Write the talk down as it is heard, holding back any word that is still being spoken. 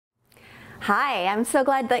Hi, I'm so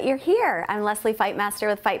glad that you're here. I'm Lesley Fightmaster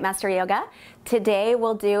with Fightmaster Yoga. Today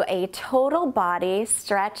we'll do a total body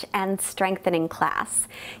stretch and strengthening class.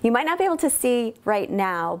 You might not be able to see right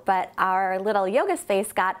now, but our little yoga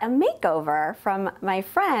space got a makeover from my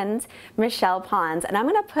friend Michelle Pons, and I'm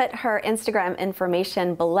going to put her Instagram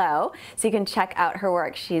information below so you can check out her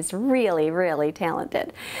work. She's really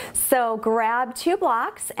talented. So grab 2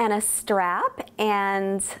 blocks and a strap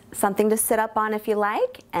and something to sit up on if you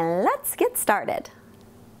like, and let's get started.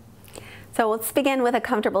 So let's begin with a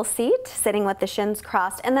comfortable seat, sitting with the shins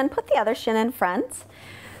crossed, and then put the other shin in front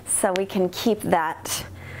so we can keep that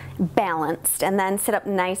balanced. And then sit up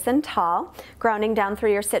nice and tall, grounding down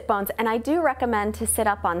through your sit bones. And I do recommend to sit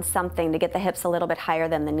up on something to get the hips a little bit higher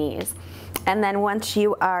than the knees. And then once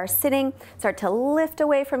you are sitting, start to lift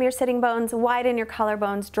away from your sitting bones, widen your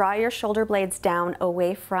collarbones, draw your shoulder blades down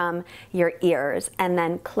away from your ears, and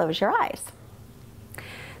then close your eyes.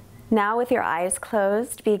 Now with your eyes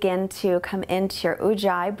closed, begin to come into your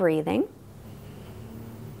Ujjayi breathing.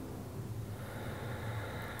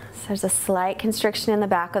 So there's a slight constriction in the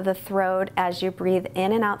back of the throat as you breathe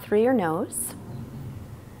in and out through your nose.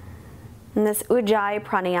 And this Ujjayi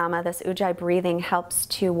pranayama, this Ujjayi breathing, helps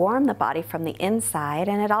to warm the body from the inside,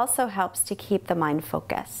 and it also helps to keep the mind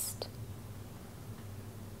focused.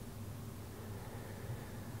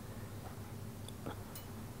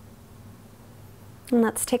 And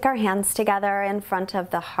let's take our hands together in front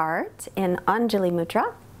of the heart in Anjali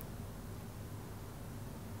Mudra.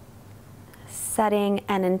 Setting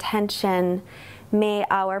an intention, may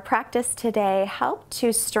our practice today help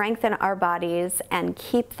to strengthen our bodies and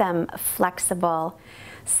keep them flexible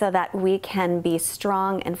so that we can be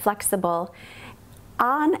strong and flexible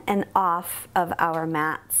on and off of our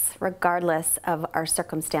mats, regardless of our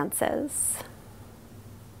circumstances.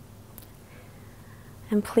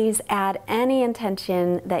 And please add any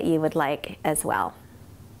intention that you would like as well.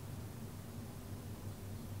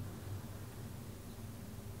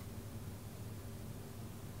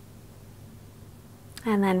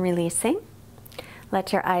 And then releasing.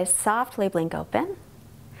 Let your eyes softly blink open.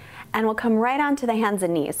 And we'll come right onto the hands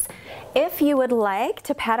and knees. If you would like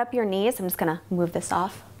to pad up your knees, I'm just gonna move this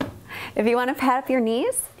off. If you wanna pad up your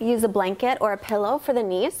knees, use a blanket or a pillow for the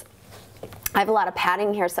knees. I have a lot of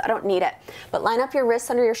padding here, so I don't need it. But line up your wrists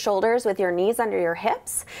under your shoulders with your knees under your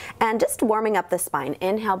hips and just warming up the spine.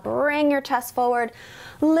 Inhale, bring your chest forward,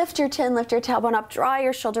 lift your chin, lift your tailbone up, draw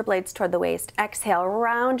your shoulder blades toward the waist. Exhale,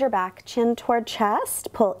 round your back, chin toward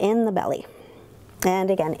chest, pull in the belly.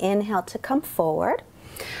 And again, inhale to come forward,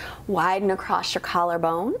 widen across your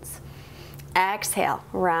collarbones. Exhale,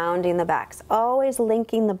 rounding the backs, always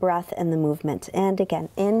linking the breath and the movement. And again,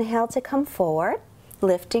 inhale to come forward.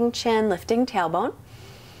 Lifting chin, lifting tailbone.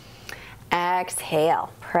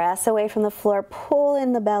 Exhale, press away from the floor, pull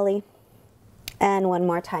in the belly. And one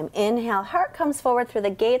more time. Inhale, heart comes forward through the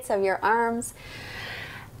gates of your arms.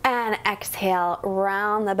 And exhale,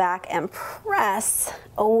 round the back and press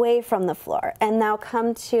away from the floor. And now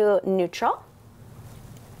come to neutral.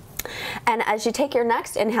 And as you take your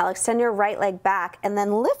next inhale, extend your right leg back and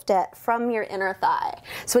then lift it from your inner thigh.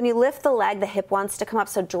 So when you lift the leg, the hip wants to come up,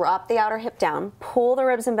 so drop the outer hip down, pull the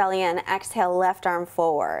ribs and belly in, exhale, left arm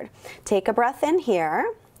forward. Take a breath in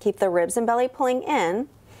here, keep the ribs and belly pulling in,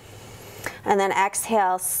 and then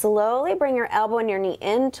exhale, slowly bring your elbow and your knee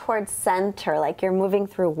in towards center like you're moving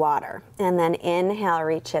through water. And then inhale,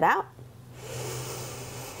 reach it out.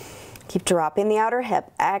 Keep dropping the outer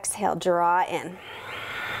hip, exhale, draw in.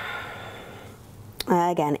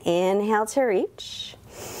 Again, inhale to reach.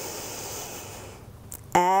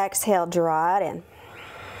 Exhale, draw it in.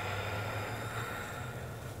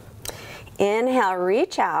 Inhale,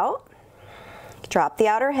 reach out. Drop the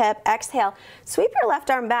outer hip. Exhale, sweep your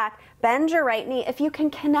left arm back. Bend your right knee. If you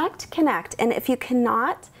can connect, connect. And if you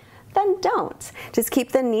cannot, then don't. Just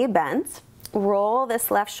keep the knee bent. Roll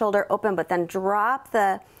this left shoulder open, but then drop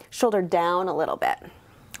the shoulder down a little bit.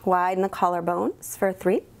 Widen the collarbones for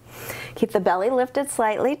 3. Keep the belly lifted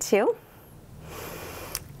slightly, 2.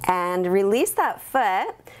 And release that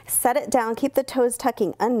foot, set it down, keep the toes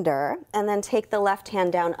tucking under, and then take the left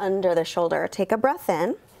hand down under the shoulder. Take a breath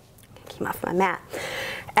in. Came off my mat.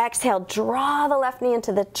 Exhale, draw the left knee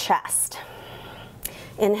into the chest.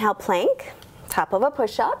 Inhale, plank, top of a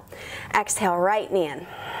push-up. Exhale, right knee in.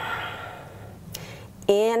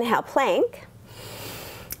 Inhale, plank.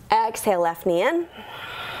 Exhale, left knee in.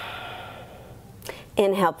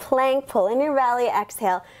 Inhale, plank, pull in your belly,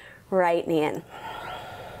 exhale, right knee in.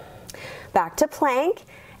 Back to plank,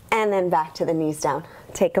 and then back to the knees down.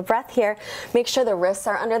 Take a breath here. Make sure the wrists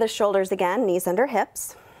are under the shoulders again, knees under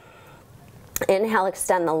hips. Inhale,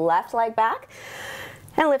 extend the left leg back.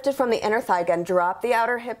 And lift it from the inner thigh again. Drop the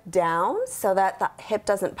outer hip down so that the hip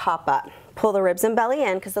doesn't pop up. Pull the ribs and belly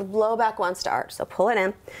in because the low back wants to arch. So pull it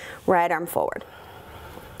in, right arm forward.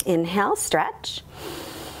 Inhale, stretch.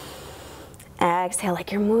 Exhale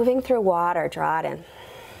like you're moving through water, draw it in.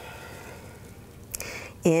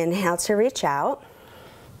 Inhale to reach out.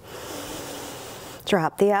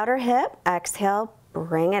 Drop the outer hip, exhale,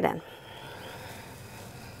 bring it in.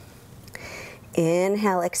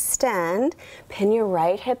 Inhale, extend. Pin your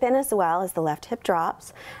right hip in as well as the left hip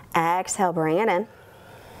drops. Exhale, bring it in.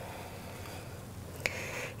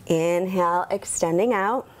 Inhale, extending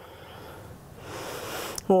out.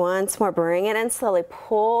 Once more, bring it in slowly.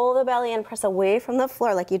 Pull the belly in, press away from the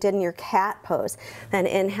floor like you did in your cat pose. Then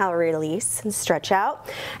inhale, release and stretch out.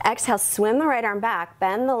 Exhale, swim the right arm back,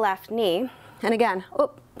 bend the left knee. And again,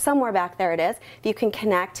 somewhere back there it is. If you can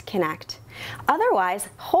connect, connect. Otherwise,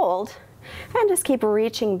 hold and just keep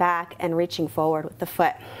reaching back and reaching forward with the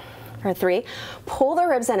foot. For 3, pull the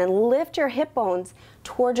ribs in and lift your hip bones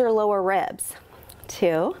towards your lower ribs.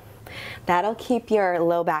 2, that'll keep your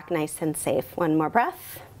low back nice and safe. 1 more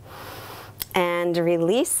breath. And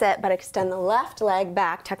release it, but extend the left leg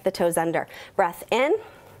back, tuck the toes under. Breath in.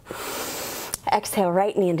 Exhale,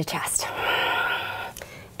 right knee into chest.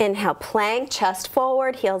 Inhale, plank, chest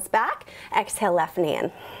forward, heels back. Exhale, left knee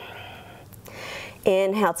in.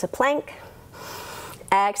 Inhale to plank.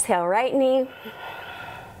 Exhale, right knee.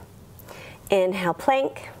 Inhale,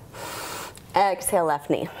 plank. Exhale, left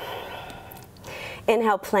knee.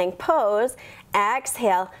 Inhale, plank pose.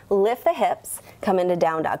 Exhale, lift the hips, come into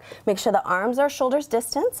down dog. Make sure the arms are shoulders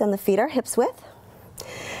distance and the feet are hips width.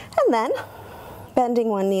 And then, bending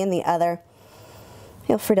one knee and the other,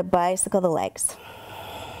 feel free to bicycle the legs.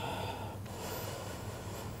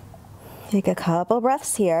 Take a couple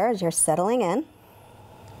breaths here as you're settling in.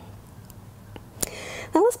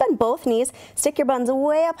 Now let's bend both knees. Stick your buns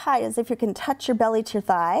way up high as if you can touch your belly to your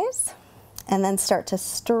thighs. And then start to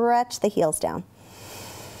stretch the heels down.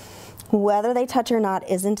 Whether they touch or not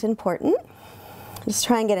isn't important. Just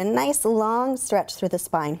try and get a nice long stretch through the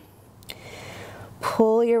spine.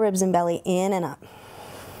 Pull your ribs and belly in and up.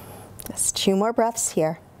 Just 2 more breaths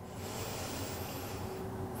here.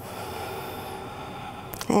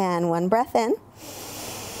 And 1 breath in.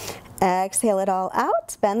 Exhale it all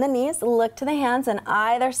out. Bend the knees, look to the hands and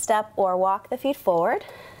either step or walk the feet forward.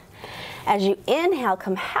 As you inhale,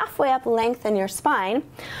 come halfway up, lengthen your spine.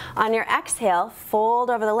 On your exhale,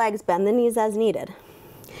 fold over the legs, bend the knees as needed.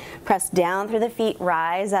 Press down through the feet,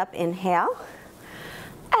 rise up, inhale.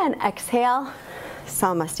 And exhale,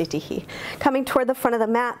 Samastitihi. Coming toward the front of the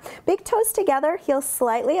mat, big toes together, heels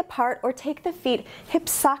slightly apart, or take the feet hip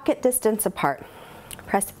socket distance apart.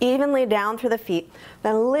 Press evenly down through the feet,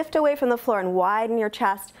 then lift away from the floor and widen your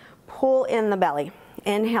chest, pull in the belly.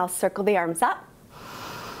 Inhale, circle the arms up.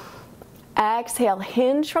 Exhale,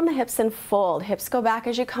 hinge from the hips and fold. Hips go back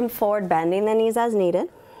as you come forward, bending the knees as needed.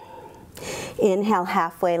 Inhale,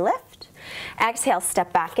 halfway lift. Exhale,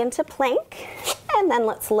 step back into plank. And then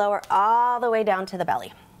let's lower all the way down to the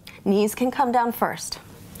belly. Knees can come down first.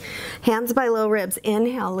 Hands by low ribs.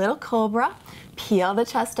 Inhale, little cobra. Peel the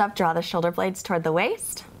chest up, draw the shoulder blades toward the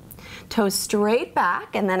waist. Toes straight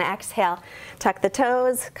back, and then exhale, tuck the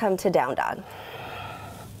toes, come to down dog.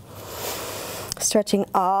 Stretching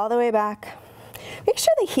all the way back. Make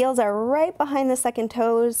sure the heels are right behind the second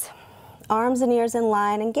toes. Arms and ears in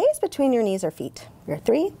line, and gaze between your knees or feet. Your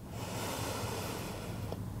 3.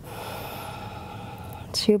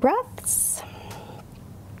 2 breaths.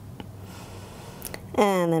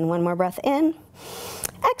 And then 1 more breath in.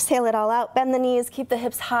 Exhale it all out, bend the knees, keep the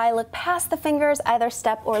hips high, look past the fingers, either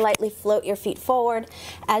step or lightly float your feet forward.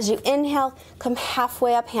 As you inhale, come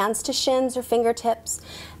halfway up, hands to shins or fingertips.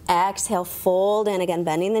 Exhale, fold in, again,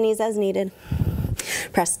 bending the knees as needed.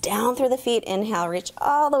 Press down through the feet, inhale, reach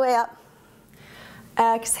all the way up.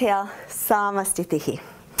 Exhale, Samastitihi.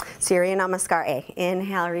 Surya Namaskar A.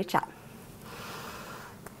 Inhale, reach up.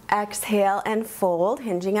 Exhale and fold,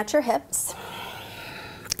 hinging at your hips.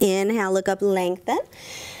 Inhale, look up, lengthen.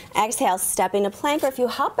 Exhale, step into plank, or if you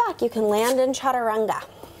hop back, you can land in chaturanga.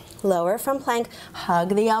 Lower from plank,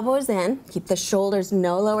 hug the elbows in. Keep the shoulders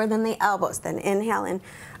no lower than the elbows. Then inhale in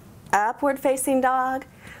upward facing dog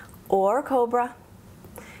or cobra.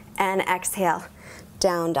 And exhale,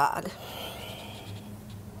 down dog.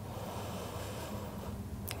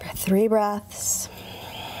 For 3 breaths.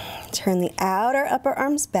 Turn the outer upper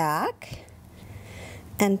arms back.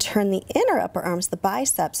 And turn the inner upper arms, the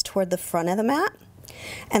biceps, toward the front of the mat.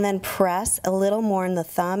 And then press a little more in the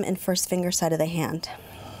thumb and first finger side of the hand.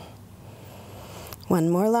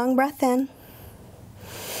 1 more long breath in.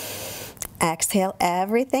 Exhale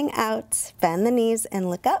everything out. Bend the knees and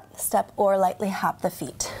look up. Step or lightly hop the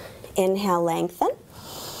feet. Inhale, lengthen.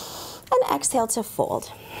 And exhale to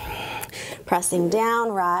fold. Pressing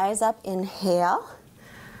down, rise up, inhale.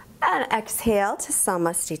 And exhale to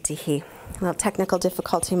Samastitihi. A little technical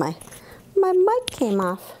difficulty, my mic came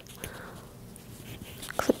off.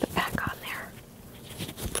 Clip it back on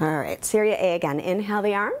there. All right, Surya A again. Inhale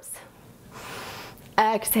the arms.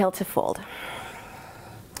 Exhale to fold.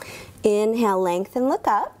 Inhale, lengthen, look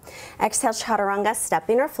up. Exhale, chaturanga,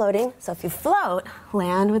 stepping or floating. So if you float,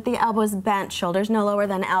 land with the elbows bent, shoulders no lower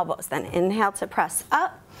than elbows. Then inhale to press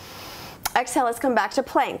up. Exhale, let's come back to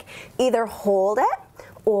plank. Either hold it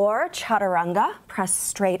or chaturanga, press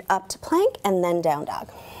straight up to plank and then down dog.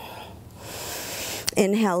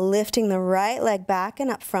 Inhale, lifting the right leg back and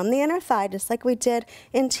up from the inner thigh, just like we did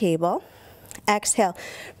in table. Exhale,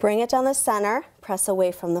 bring it down the center, press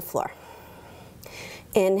away from the floor.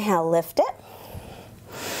 Inhale, lift it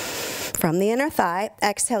from the inner thigh.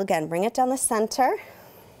 Exhale again, bring it down the center,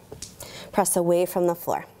 press away from the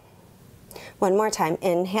floor. One more time,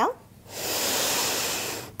 inhale.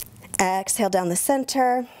 Exhale down the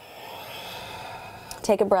center.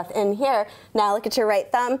 Take a breath in here. Now look at your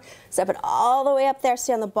right thumb. Step it all the way up there.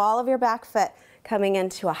 Stay on the ball of your back foot, coming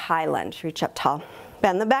into a high lunge. Reach up tall.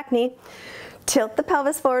 Bend the back knee. Tilt the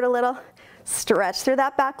pelvis forward a little. Stretch through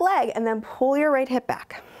that back leg and then pull your right hip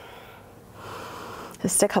back.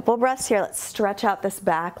 Just a couple breaths here. Let's stretch out this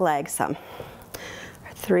back leg some.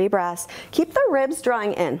 3 breaths. Keep the ribs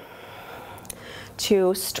drawing in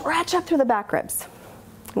to stretch up through the back ribs.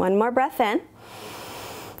 One more breath in.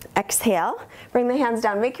 Exhale. Bring the hands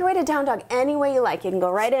down. Make your way to down dog any way you like. You can go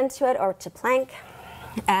right into it or to plank.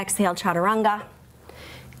 Exhale, chaturanga.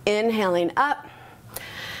 Inhaling up.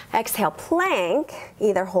 Exhale, plank.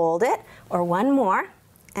 Either hold it or one more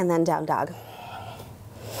and then down dog.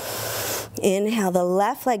 Inhale the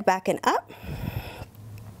left leg back and up.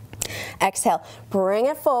 Exhale, bring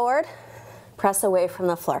it forward. Press away from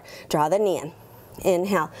the floor. Draw the knee in.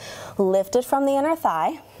 Inhale, lift it from the inner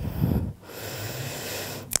thigh.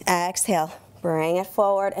 Exhale, bring it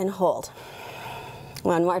forward and hold.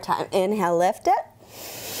 One more time. Inhale, lift it.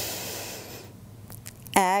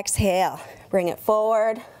 Exhale, bring it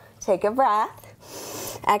forward. Take a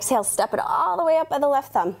breath. Exhale, step it all the way up by the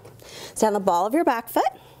left thumb. Stay on the ball of your back foot.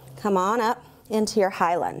 Come on up into your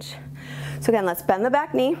high lunge. So again, let's bend the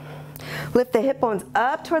back knee. Lift the hip bones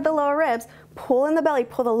up toward the lower ribs. Pull in the belly,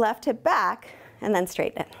 pull the left hip back, and then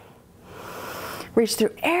straighten it. Reach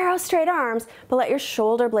through arrow straight arms, but let your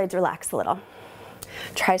shoulder blades relax a little.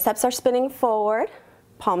 Triceps are spinning forward,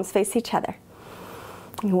 palms face each other.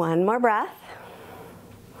 One more breath.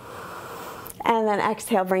 And then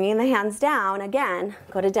exhale, bringing the hands down. Again,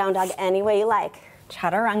 go to down dog any way you like.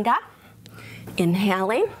 Chaturanga.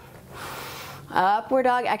 Inhaling. Upward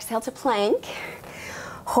dog, exhale to plank.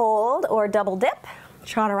 Hold or double dip.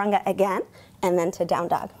 Chaturanga again, and then to down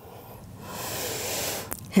dog.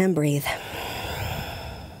 And breathe.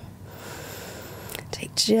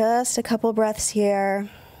 Take just a couple breaths here.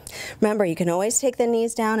 Remember, you can always take the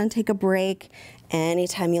knees down and take a break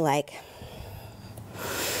anytime you like.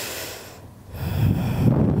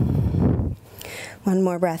 One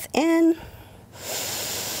more breath in.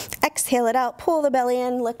 Exhale it out, pull the belly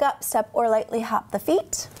in, look up, step or lightly hop the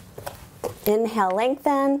feet. Inhale,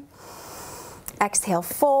 lengthen. Exhale,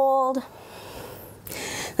 fold.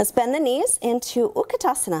 Let's bend the knees into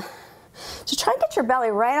Utkatasana. So try and get your belly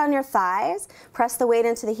right on your thighs. Press the weight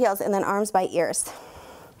into the heels and then arms by ears.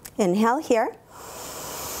 Inhale here.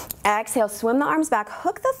 Exhale, swim the arms back,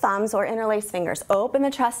 hook the thumbs or interlace fingers. Open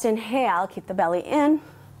the chest, inhale, keep the belly in.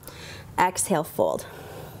 Exhale, fold.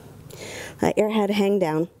 Let your head hang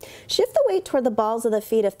down. Shift the weight toward the balls of the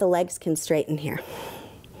feet if the legs can straighten here.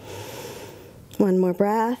 One more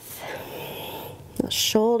breath. A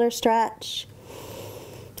shoulder stretch.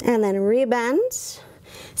 And then rebend.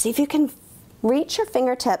 See if you can reach your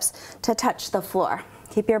fingertips to touch the floor.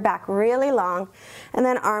 Keep your back really long. And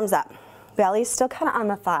then arms up. Belly's still kind of on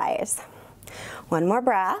the thighs. One more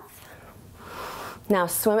breath. Now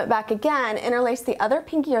swim it back again. Interlace the other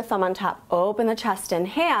pinky or thumb on top. Open the chest,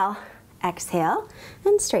 inhale. Exhale,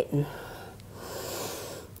 and straighten.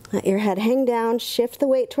 Let your head hang down. Shift the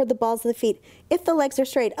weight toward the balls of the feet if the legs are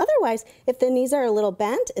straight. Otherwise, if the knees are a little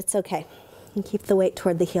bent, it's okay. And keep the weight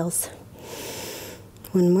toward the heels.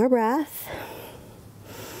 One more breath.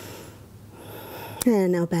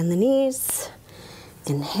 And now bend the knees.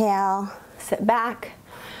 Inhale, sit back.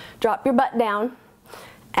 Drop your butt down.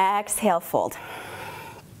 Exhale, fold.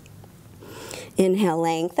 Inhale,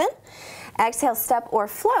 lengthen. Exhale, step or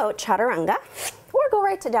float, chaturanga, or go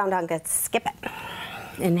right to down dog, skip it.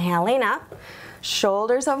 Inhaling up,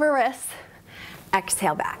 shoulders over wrists,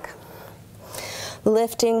 exhale back.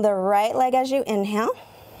 Lifting the right leg as you inhale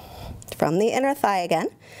from the inner thigh again.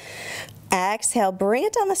 Exhale, bring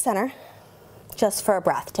it down the center just for a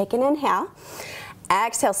breath. Take an inhale.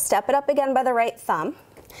 Exhale, step it up again by the right thumb.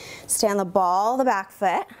 Stay on the ball of the back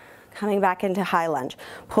foot, coming back into high lunge.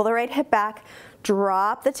 Pull the right hip back,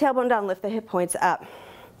 drop the tailbone down, lift the hip points up.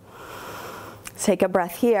 Take a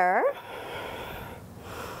breath here.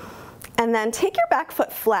 And then take your back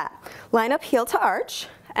foot flat. Line up heel to arch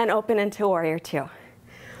and open into warrior two.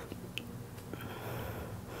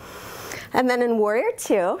 And then in warrior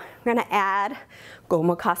two, we're gonna add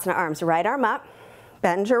Gomukhasana arms. Right arm up,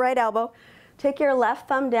 bend your right elbow, take your left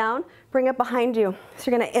thumb down, bring it behind you. So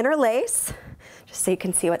you're gonna interlace, just so you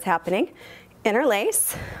can see what's happening.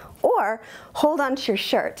 Interlace, or hold onto your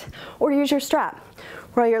shirt, or use your strap.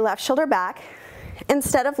 Roll your left shoulder back.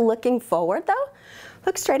 Instead of looking forward though,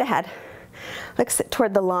 look straight ahead. Look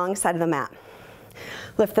toward the long side of the mat.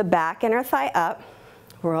 Lift the back inner thigh up,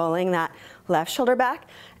 rolling that left shoulder back,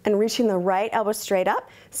 and reaching the right elbow straight up,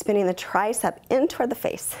 spinning the tricep in toward the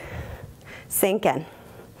face. Sink in.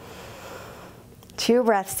 2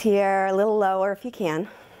 breaths here, a little lower if you can.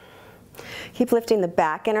 Keep lifting the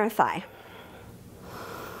back inner thigh.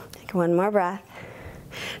 Take 1 more breath.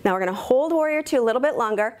 Now we're gonna hold warrior two a little bit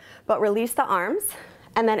longer, but release the arms,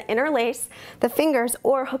 and then interlace the fingers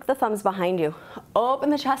or hook the thumbs behind you. Open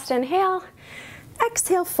the chest, inhale,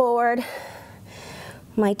 exhale forward.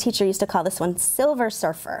 My teacher used to call this one Silver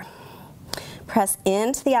Surfer. Press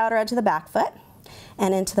into the outer edge of the back foot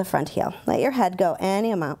and into the front heel. Let your head go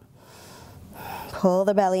any amount. Pull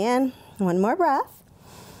the belly in. 1 more breath.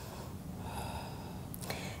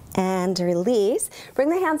 And release. Bring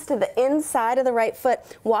the hands to the inside of the right foot.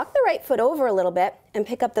 Walk the right foot over a little bit and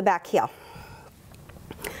pick up the back heel.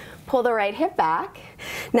 Pull the right hip back.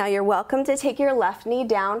 Now you're welcome to take your left knee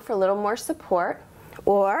down for a little more support,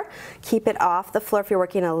 or keep it off the floor if you're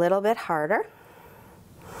working a little bit harder.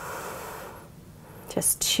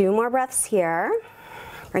 Just 2 more breaths here.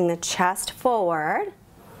 Bring the chest forward.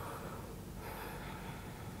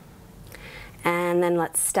 And then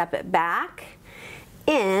let's step it back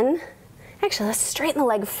in. Actually, let's straighten the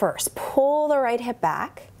leg first. Pull the right hip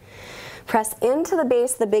back. Press into the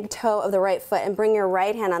base of the big toe of the right foot and bring your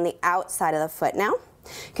right hand on the outside of the foot now.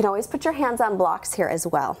 You can always put your hands on blocks here as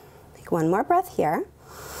well. Take 1 more breath here.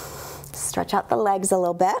 Stretch out the legs a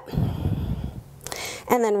little bit.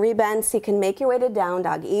 And then rebend so you can make your way to down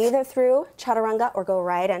dog, either through chaturanga or go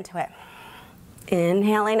right into it.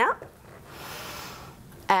 Inhaling up.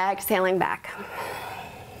 Exhaling back.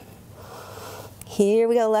 Here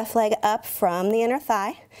we go, left leg up from the inner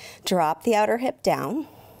thigh. Drop the outer hip down.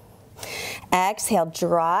 Exhale,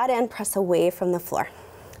 draw it in, press away from the floor.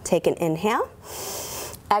 Take an inhale.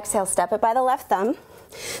 Exhale, step it by the left thumb.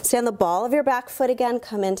 Stay on the ball of your back foot again,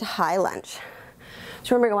 come into high lunge.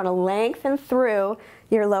 So remember, you want to lengthen through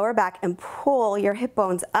your lower back and pull your hip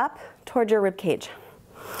bones up toward your rib cage.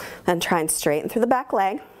 Then try and straighten through the back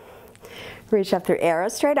leg. Reach up through arrow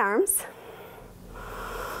straight arms.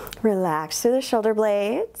 Relax through the shoulder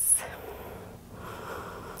blades.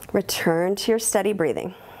 Return to your steady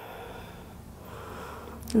breathing.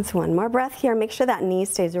 Just 1 more breath here. Make sure that knee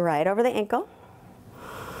stays right over the ankle.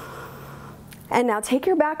 And now take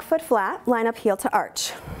your back foot flat, line up heel to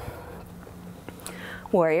arch.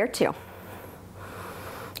 Warrior two.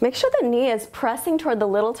 Make sure the knee is pressing toward the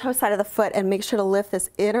little toe side of the foot, and make sure to lift this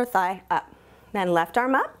inner thigh up. Then left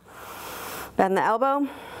arm up, bend the elbow,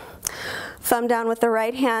 thumb down with the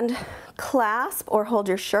right hand, clasp or hold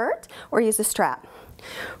your shirt or use a strap.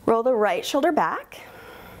 Roll the right shoulder back.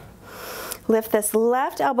 Lift this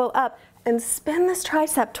left elbow up and spin this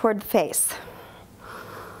tricep toward the face.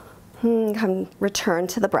 Come return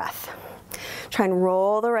to the breath. Try and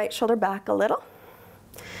roll the right shoulder back a little.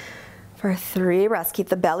 For 3 breaths, keep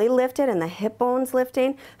the belly lifted and the hip bones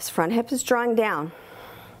lifting. This front hip is drawing down.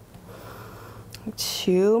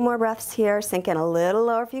 2 more breaths here. Sink in a little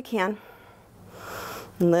lower if you can.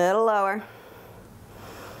 A little lower.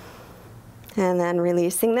 And then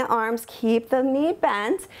releasing the arms, keep the knee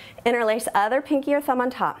bent. Interlace other pinky or thumb on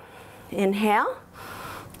top. Inhale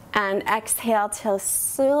and exhale till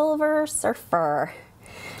Silver Surfer.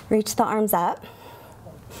 Reach the arms up.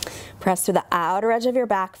 Press through the outer edge of your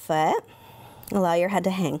back foot. Allow your head to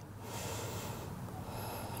hang.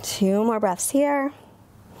 2 more breaths here.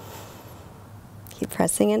 Keep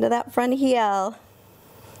pressing into that front heel.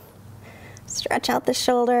 Stretch out the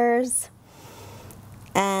shoulders.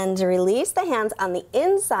 And release the hands on the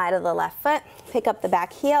inside of the left foot. Pick up the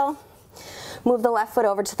back heel. Move the left foot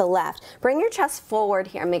over to the left. Bring your chest forward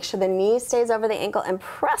here. Make sure the knee stays over the ankle and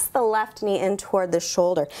press the left knee in toward the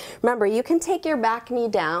shoulder. Remember, you can take your back knee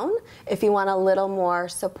down if you want a little more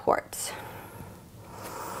support.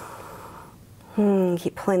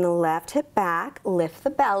 Keep pulling the left hip back, lift the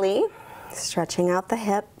belly, stretching out the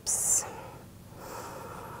hips.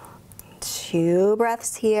 2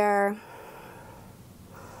 breaths here.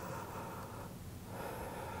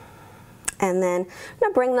 And then I'm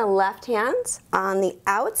going to bring the left hand on the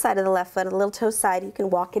outside of the left foot, a little toe side. You can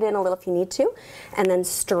walk it in a little if you need to, and then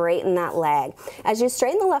straighten that leg. As you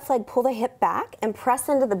straighten the left leg, pull the hip back and press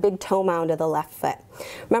into the big toe mound of the left foot.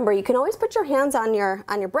 Remember, you can always put your hands on your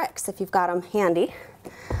bricks if you've got them handy.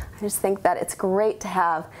 I just think that it's great to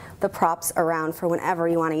have the props around for whenever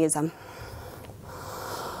you want to use them.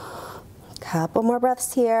 Couple more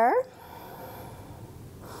breaths here.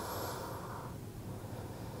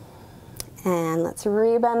 And let's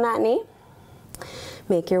rebend that knee.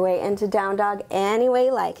 Make your way into down dog any way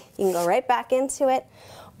you like. You can go right back into it,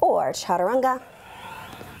 or chaturanga.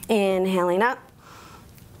 Inhaling up,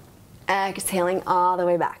 exhaling all the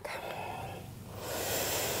way back.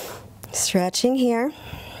 Stretching here.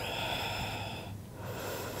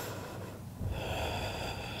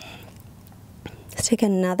 Let's take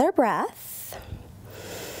another breath.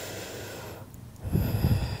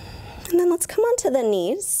 And then let's come onto the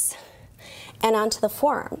knees and onto the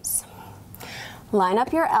forearms. Line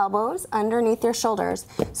up your elbows underneath your shoulders.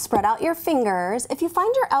 Spread out your fingers. If you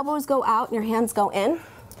find your elbows go out and your hands go in,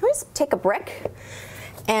 always take a brick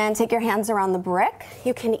and take your hands around the brick.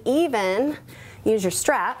 You can even use your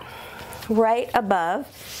strap right above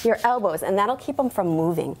your elbows, and that'll keep them from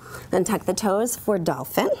moving. Then tuck the toes for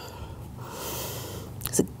dolphin.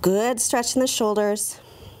 It's a good stretch in the shoulders.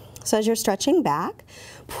 So as you're stretching back,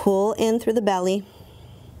 pull in through the belly.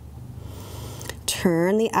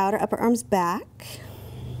 Turn the outer upper arms back.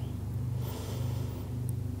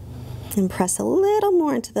 And press a little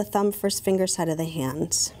more into the thumb first finger side of the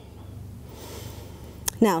hand.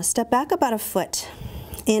 Now step back about a foot.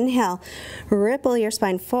 Inhale, ripple your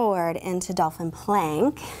spine forward into dolphin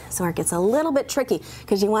plank. So it gets a little bit tricky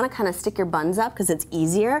because you want to kind of stick your buns up because it's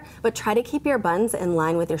easier, but try to keep your buns in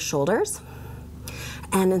line with your shoulders.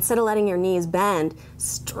 And instead of letting your knees bend,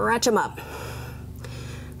 stretch them up.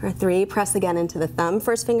 For 3, press again into the thumb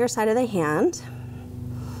first finger side of the hand.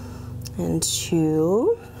 And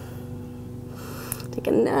 2. Take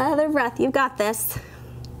another breath, you've got this.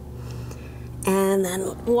 And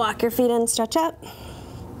then walk your feet in, stretch up.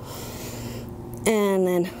 And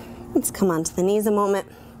then let's come onto the knees a moment.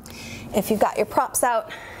 If you've got your props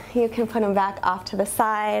out, you can put them back off to the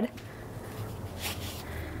side.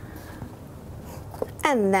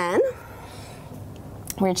 And then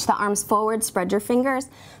reach the arms forward, spread your fingers,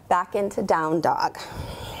 back into down dog.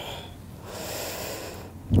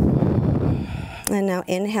 And now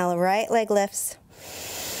inhale, right leg lifts.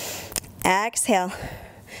 Exhale,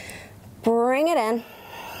 bring it in.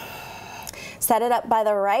 Set it up by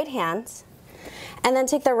the right hand. And then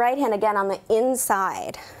take the right hand again on the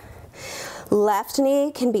inside. Left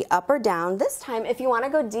knee can be up or down. This time, if you want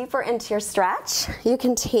to go deeper into your stretch, you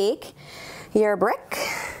can take your brick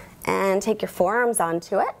and take your forearms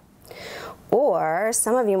onto it. Or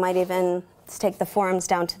some of you might even take the forearms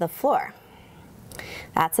down to the floor.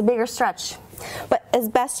 That's a bigger stretch. But as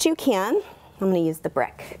best you can, I'm going to use the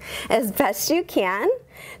brick. As best you can,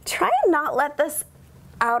 try and not let this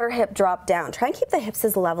outer hip drop down. Try and keep the hips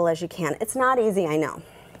as level as you can. It's not easy, I know.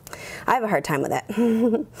 I have a hard time with it.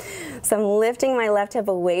 So I'm lifting my left hip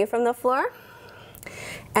away from the floor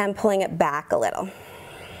and pulling it back a little.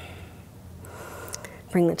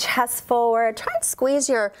 Bring the chest forward. Try and squeeze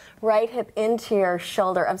your right hip into your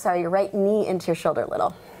shoulder. I'm sorry, your right knee into your shoulder a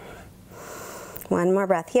little. One more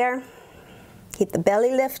breath here. Keep the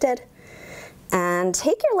belly lifted. And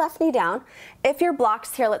take your left knee down. If you're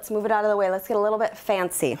blocked here, let's move it out of the way. Let's get a little bit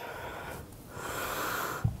fancy.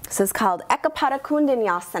 This is called Ekapada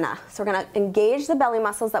Kundinasana. So we're going to engage the belly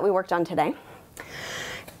muscles that we worked on today.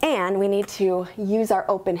 And we need to use our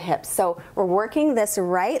open hips. So we're working this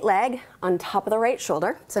right leg on top of the right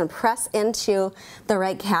shoulder. So I'm going to press into the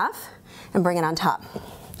right calf and bring it on top.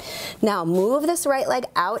 Now move this right leg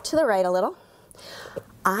out to the right a little.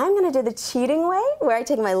 I'm going to do the cheating way where I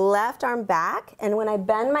take my left arm back, and when I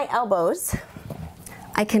bend my elbows,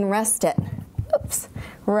 I can rest it, oops,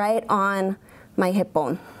 right on my hip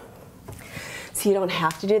bone. So you don't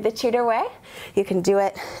have to do the cheater way. You can do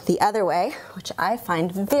it the other way, which I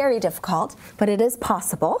find very difficult, but it is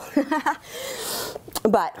possible.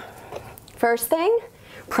 But first thing,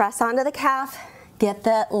 press onto the calf, get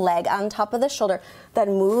the leg on top of the shoulder, then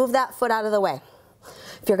move that foot out of the way.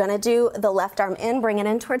 If you're gonna do the left arm in, bring it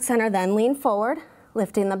in towards center, then lean forward,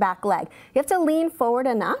 lifting the back leg. You have to lean forward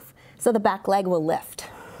enough so the back leg will lift.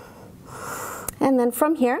 And then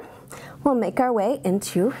from here, we'll make our way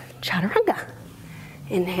into chaturanga.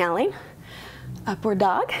 Inhaling, upward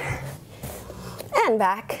dog, and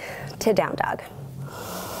back to down dog.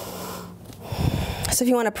 So if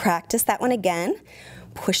you want to practice that one again,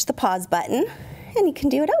 push the pause button and you can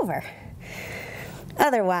do it over.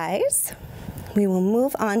 Otherwise, we will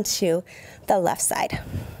move on to the left side.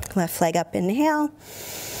 Left leg up, inhale,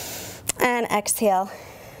 and exhale.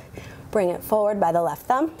 Bring it forward by the left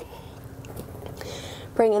thumb.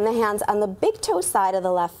 Bringing the hands on the big toe side of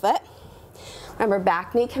the left foot. Remember,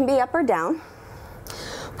 back knee can be up or down.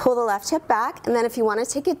 Pull the left hip back, and then if you want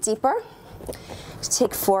to take it deeper,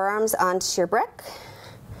 take forearms onto your brick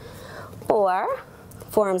or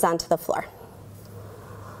forearms onto the floor.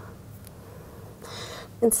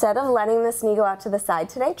 Instead of letting this knee go out to the side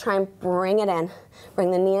today, try and bring it in.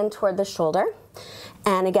 Bring the knee in toward the shoulder.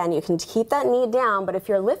 And again, you can keep that knee down, but if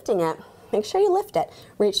you're lifting it, make sure you lift it.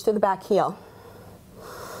 Reach through the back heel.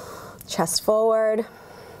 Chest forward.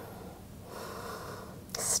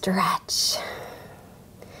 Stretch.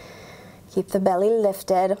 Keep the belly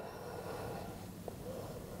lifted.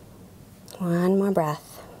 One more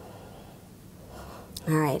breath.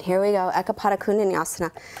 All right, here we go, Ekapada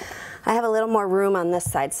Vinyasa. I have a little more room on this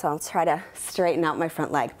side, so I'll try to straighten out my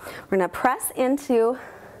front leg. We're gonna press into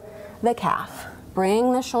the calf.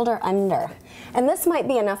 Bring the shoulder under. And this might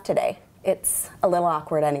be enough today. It's a little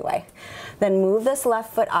awkward anyway. Then move this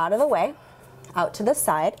left foot out of the way, out to the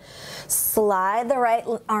side. Slide the right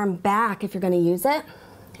arm back if you're gonna use it,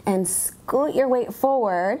 and scoot your weight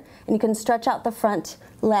forward, and you can stretch out the front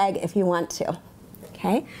leg if you want to.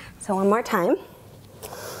 Okay, so one more time.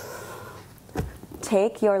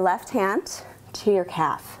 Take your left hand to your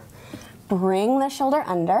calf. Bring the shoulder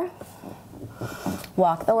under.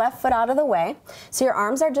 Walk the left foot out of the way. So your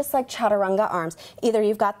arms are just like chaturanga arms. Either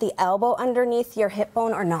you've got the elbow underneath your hip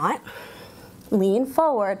bone or not. Lean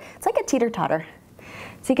forward. It's like a teeter-totter.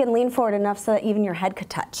 So you can lean forward enough so that even your head could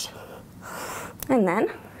touch. And then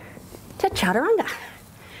to chaturanga.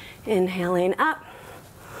 Inhaling up.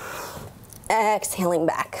 Exhaling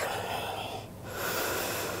back.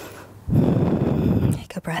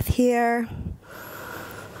 Take a breath here.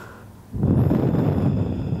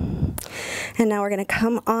 And now we're going to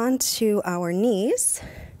come onto our knees,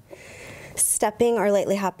 stepping or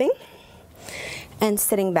lightly hopping, and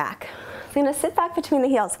sitting back. I'm going to sit back between the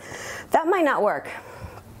heels. That might not work.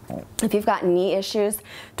 If you've got knee issues,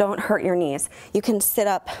 don't hurt your knees. You can sit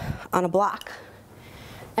up on a block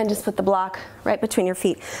and just put the block right between your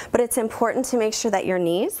feet. But it's important to make sure that your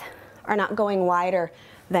knees are not going wider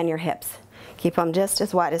than your hips. Keep them just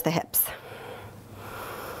as wide as the hips.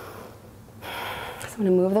 So I'm going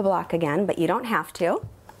to move the block again, but you don't have to.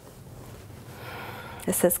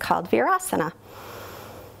 This is called Virasana.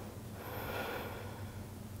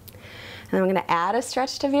 And I'm going to add a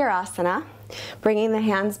stretch to Virasana, bringing the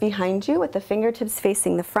hands behind you with the fingertips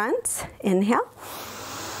facing the front. Inhale.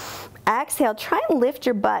 Exhale, try and lift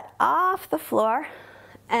your butt off the floor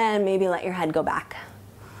and maybe let your head go back.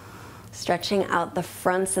 Stretching out the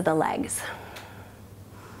fronts of the legs.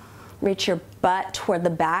 Reach your butt toward the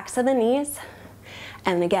backs of the knees.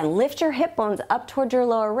 And again, lift your hip bones up toward your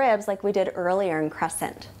lower ribs like we did earlier in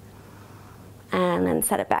crescent. And then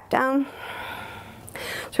set it back down.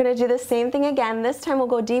 So we're going to do the same thing again. This time we'll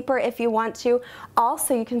go deeper if you want to.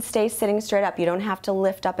 Also, you can stay sitting straight up. You don't have to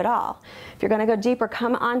lift up at all. If you're going to go deeper,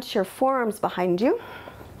 come onto your forearms behind you.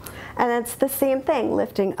 And it's the same thing,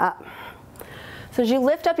 lifting up. So as you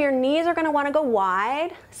lift up, your knees are going to want to go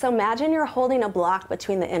wide. So imagine you're holding a block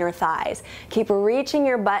between the inner thighs. Keep reaching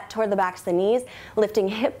your butt toward the backs of the knees, lifting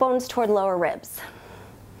hip bones toward lower ribs.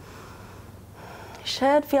 You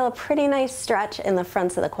should feel a pretty nice stretch in the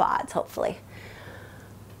fronts of the quads, hopefully.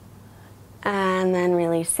 And then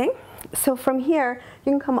releasing. So from here,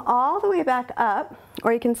 you can come all the way back up,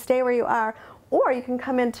 or you can stay where you are, or you can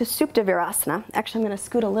come into Supta Virasana. Actually, I'm going to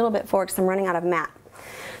scoot a little bit forward because I'm running out of mat.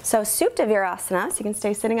 So Supta Virasana, so you can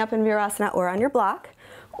stay sitting up in Virasana or on your block,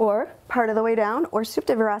 or part of the way down, or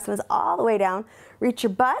Supta Virasana is all the way down. Reach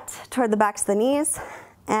your butt toward the backs of the knees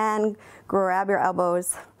and grab your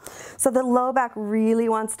elbows. So the low back really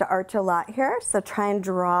wants to arch a lot here, so try and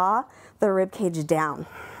draw the rib cage down.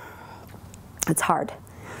 It's hard.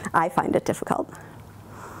 I find it difficult.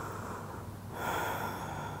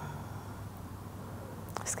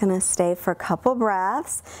 Just gonna stay for a couple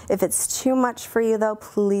breaths. If it's too much for you though,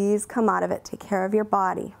 please come out of it. Take care of your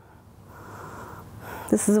body.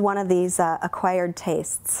 This is one of these acquired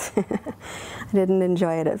tastes. I didn't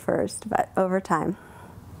enjoy it at first, but over time.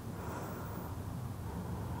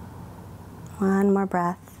 One more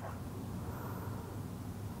breath.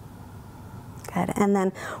 Good, and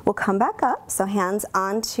then we'll come back up, so hands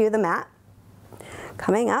onto the mat.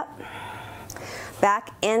 Coming up,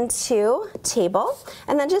 back into table,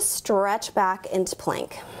 and then just stretch back into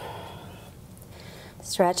plank.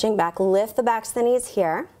 Stretching back, lift the backs of the knees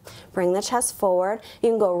here. Bring the chest forward.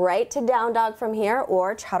 You can go right to down dog from here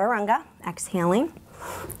or chaturanga. Exhaling.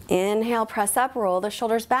 Inhale, press up, roll the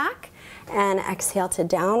shoulders back, and exhale to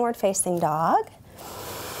downward facing dog.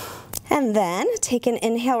 And then take an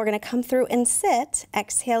inhale, we're gonna come through and sit.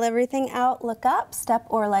 Exhale everything out, look up, step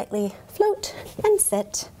or lightly float, and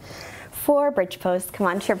sit. For bridge pose, come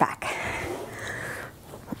onto your back.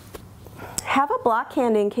 Have a block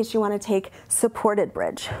handy in case you want to take supported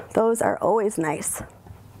bridge. Those are always nice.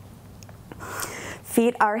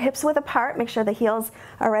 Feet are hips width apart. Make sure the heels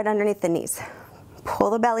are right underneath the knees.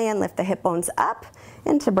 Pull the belly in, lift the hip bones up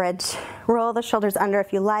into bridge. Roll the shoulders under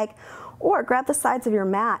if you like, or grab the sides of your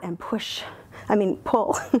mat and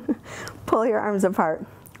pull. Pull your arms apart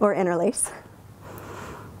or interlace.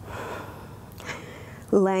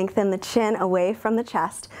 Lengthen the chin away from the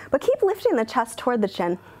chest, but keep lifting the chest toward the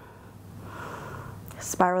chin.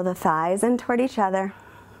 Spiral the thighs in toward each other.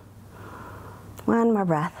 One more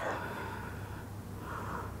breath.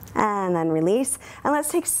 And then release. And let's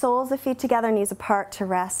take soles of feet together, knees apart to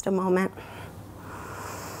rest a moment.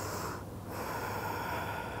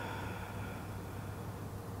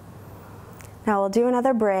 Now we'll do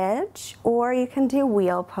another bridge, or you can do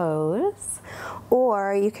wheel pose,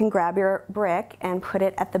 or you can grab your brick and put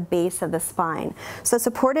it at the base of the spine. So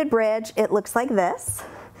supported bridge, it looks like this.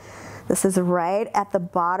 This is right at the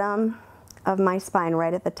bottom of my spine,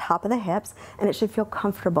 right at the top of the hips, and it should feel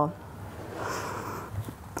comfortable.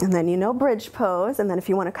 And then you know bridge pose, and then if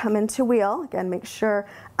you want to come into wheel, again, make sure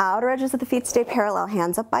outer edges of the feet stay parallel,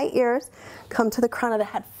 hands up by ears, come to the crown of the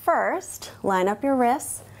head first, line up your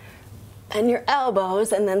wrists and your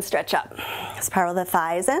elbows, and then stretch up. Spiral the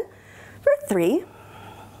thighs in for 3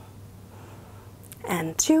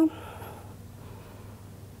 and 2.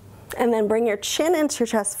 And then bring your chin into your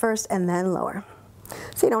chest first and then lower,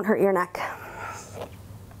 so you don't hurt your neck.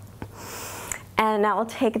 And now we'll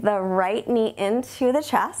take the right knee into the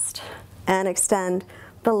chest and extend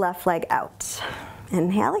the left leg out.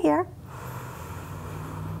 Inhale here.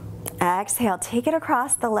 Exhale, take it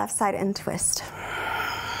across the left side and twist.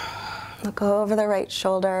 Look over the right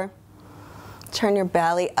shoulder. Turn your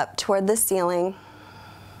belly up toward the ceiling.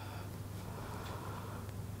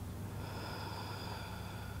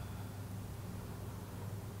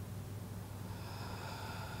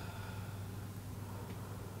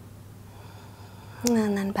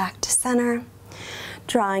 And then back to center.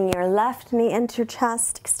 Drawing your left knee into your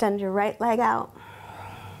chest, extend your right leg out.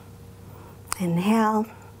 Inhale.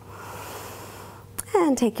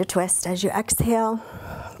 And take your twist as you exhale.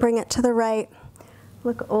 Bring it to the right.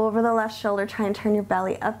 Look over the left shoulder. Try and turn your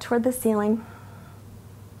belly up toward the ceiling.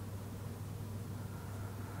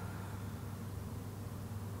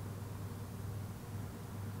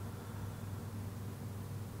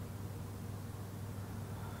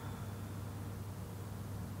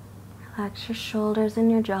 Relax your shoulders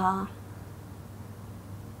and your jaw.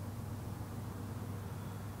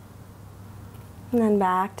 And then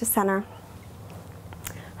back to center.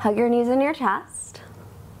 Hug your knees into your chest.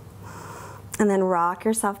 And then rock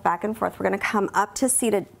yourself back and forth. We're going to come up to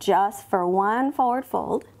seated just for one forward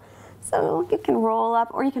fold. So you can roll up,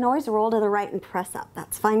 or you can always roll to the right and press up.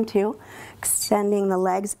 That's fine too. Extending the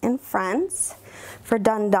legs in front for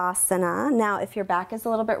Dandasana. Now, if your back is a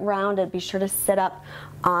little bit rounded, be sure to sit up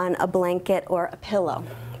on a blanket or a pillow.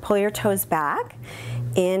 Pull your toes back.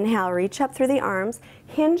 Inhale, reach up through the arms.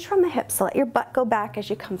 Hinge from the hips, so let your butt go back as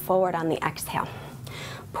you come forward on the exhale.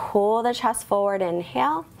 Pull the chest forward,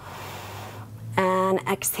 inhale, and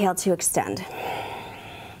exhale to extend.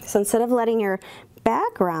 So instead of letting your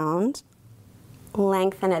back round,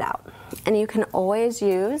 lengthen it out. And you can always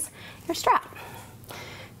use your strap.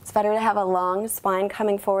 It's better to have a long spine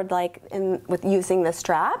coming forward with using the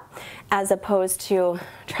strap, as opposed to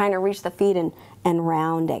trying to reach the feet and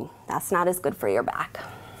rounding. That's not as good for your back.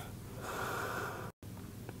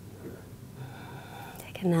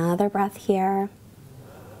 Take another breath here.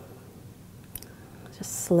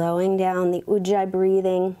 Just slowing down the Ujjayi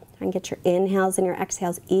breathing. Try and get your inhales and your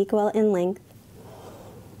exhales equal in length.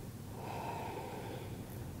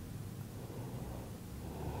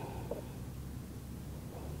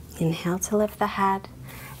 Inhale to lift the head.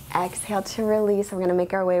 Exhale to release. We're going to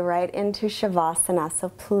make our way right into Shavasana. So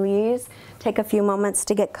please take a few moments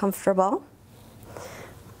to get comfortable.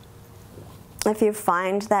 If you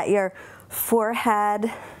find that your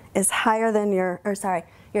forehead is higher than your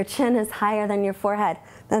your chin is higher than your forehead.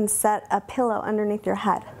 Then set a pillow underneath your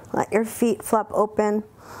head. Let your feet flop open.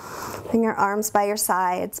 Bring your arms by your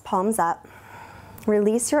sides, palms up.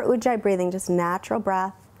 Release your Ujjayi breathing, just natural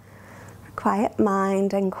breath. Quiet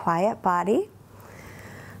mind and quiet body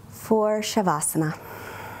for Shavasana.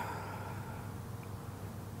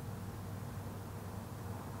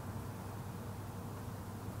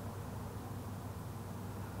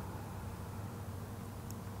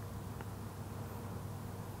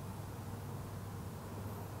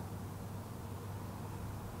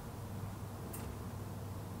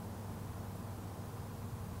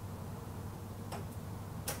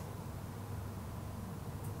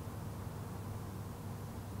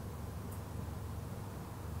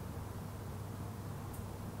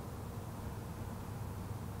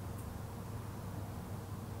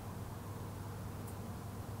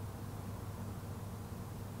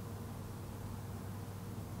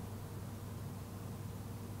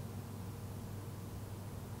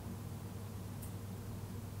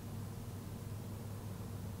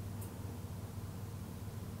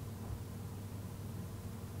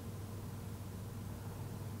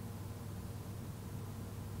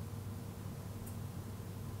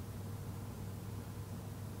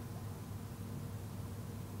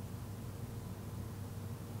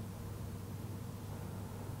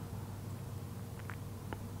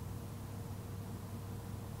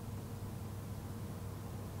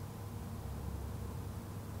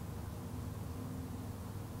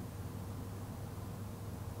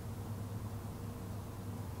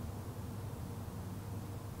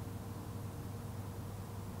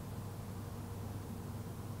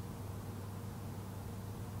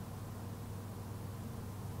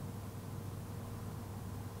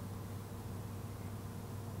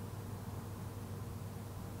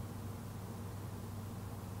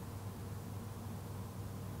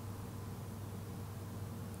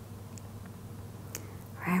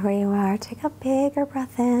 Right where you are, take a bigger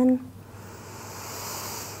breath in,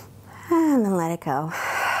 and then let it go.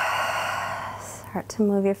 Start to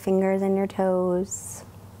move your fingers and your toes,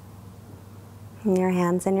 and your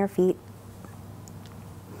hands and your feet.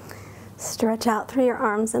 Stretch out through your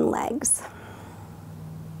arms and legs.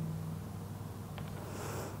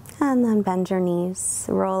 And then bend your knees,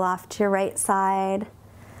 roll off to your right side,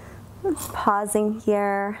 pausing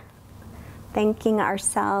here. Thanking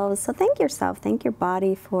ourselves. So thank yourself, thank your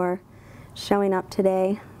body for showing up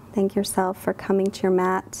today. Thank yourself for coming to your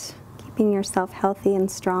mat, keeping yourself healthy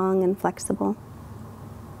and strong and flexible.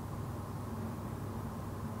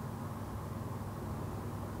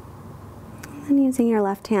 And then using your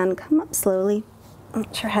left hand, come up slowly.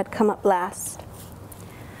 Let your head come up last.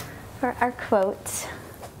 For our quote.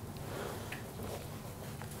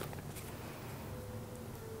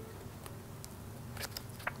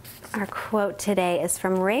 Our quote today is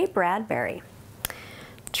from Ray Bradbury.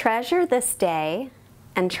 Treasure this day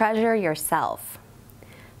and treasure yourself.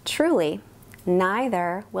 Truly,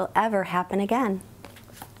 neither will ever happen again.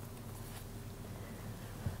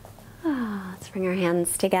 Let's bring our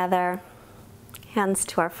hands together. Hands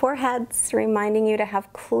to our foreheads, reminding you to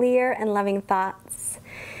have clear and loving thoughts.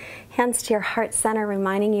 Hands to your heart center,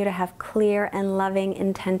 reminding you to have clear and loving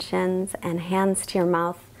intentions. And hands to your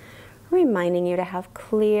mouth, reminding you to have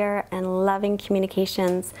clear and loving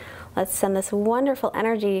communications. Let's send this wonderful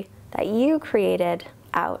energy that you created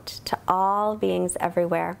out to all beings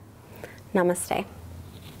everywhere. Namaste.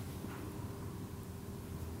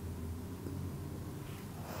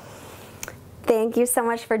 Thank you so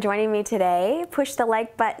much for joining me today. Push the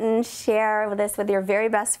like button, share this with your very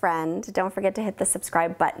best friend. Don't forget to hit the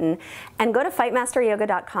subscribe button. And go to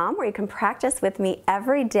fightmasteryoga.com where you can practice with me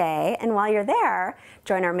every day. And while you're there,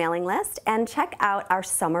 join our mailing list and check out our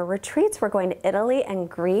summer retreats. We're going to Italy and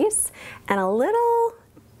Greece and a little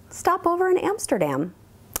stopover in Amsterdam.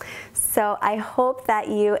 So I hope that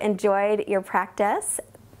you enjoyed your practice.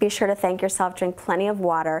 Be sure to thank yourself, drink plenty of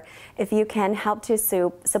water. If you can help to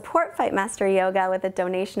support Fightmaster Yoga with a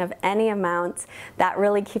donation of any amount, that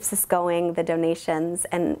really keeps us going, the donations,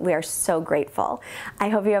 and we are so grateful. I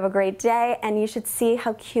hope you have a great day, and you should see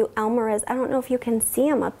how cute Elmer is. I don't know if you can see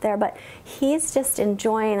him up there, but he's just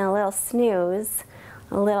enjoying a little snooze,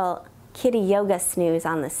 a little kitty yoga snooze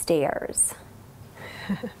on the stairs.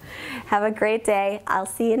 Have a great day. I'll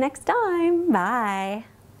see you next time. Bye.